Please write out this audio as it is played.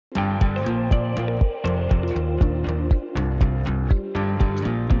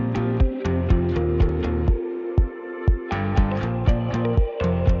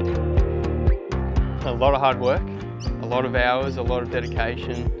lot of hard work, a lot of hours, a lot of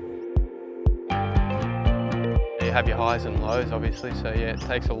dedication. You have your highs and lows, obviously, so yeah, it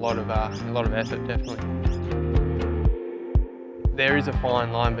takes a lot of effort, definitely. There is a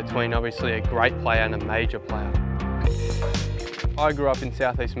fine line between obviously a great player and a major player. I grew up in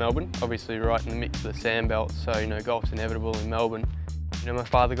southeast Melbourne, obviously right in the mix of the sandbelt, so you know, golf's inevitable in Melbourne. You know, my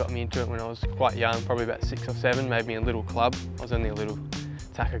father got me into it when I was quite young, probably about 6 or 7, made me a little club. I was only a little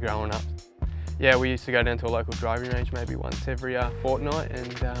tacker growing up. Yeah, we used to go down to a local driving range maybe once every fortnight,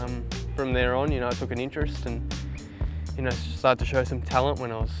 and from there on, you know, I took an interest and, you know, started to show some talent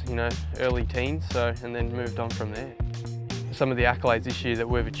when I was, you know, early teens, and then moved on from there. Some of the accolades this year that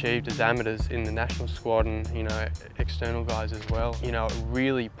we've achieved as amateurs in the national squad and, you know, external guys as well, you know, it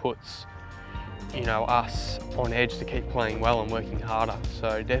really puts, you know, us on edge to keep playing well and working harder.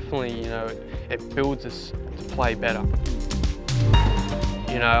 So definitely, you know, it builds us to play better.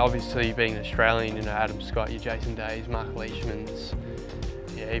 You know, obviously being an Australian, you know, Adam Scott, your Jason Days, Mark Leishmans,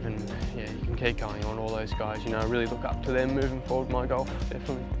 yeah, even, yeah, you can keep going on, all those guys, you know, I really look up to them moving forward my golf,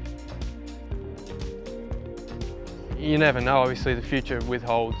 definitely. You never know, obviously the future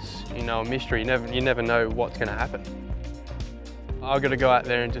withholds, you know, a mystery, you never know what's going to happen. I've got to go out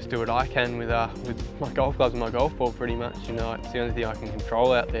there and just do what I can with my golf clubs and my golf ball pretty much, you know, it's the only thing I can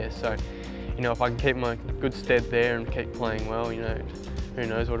control out there, so, you know, if I can keep my good stead there and keep playing well, you know, who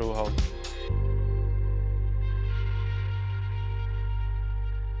knows what it will hold.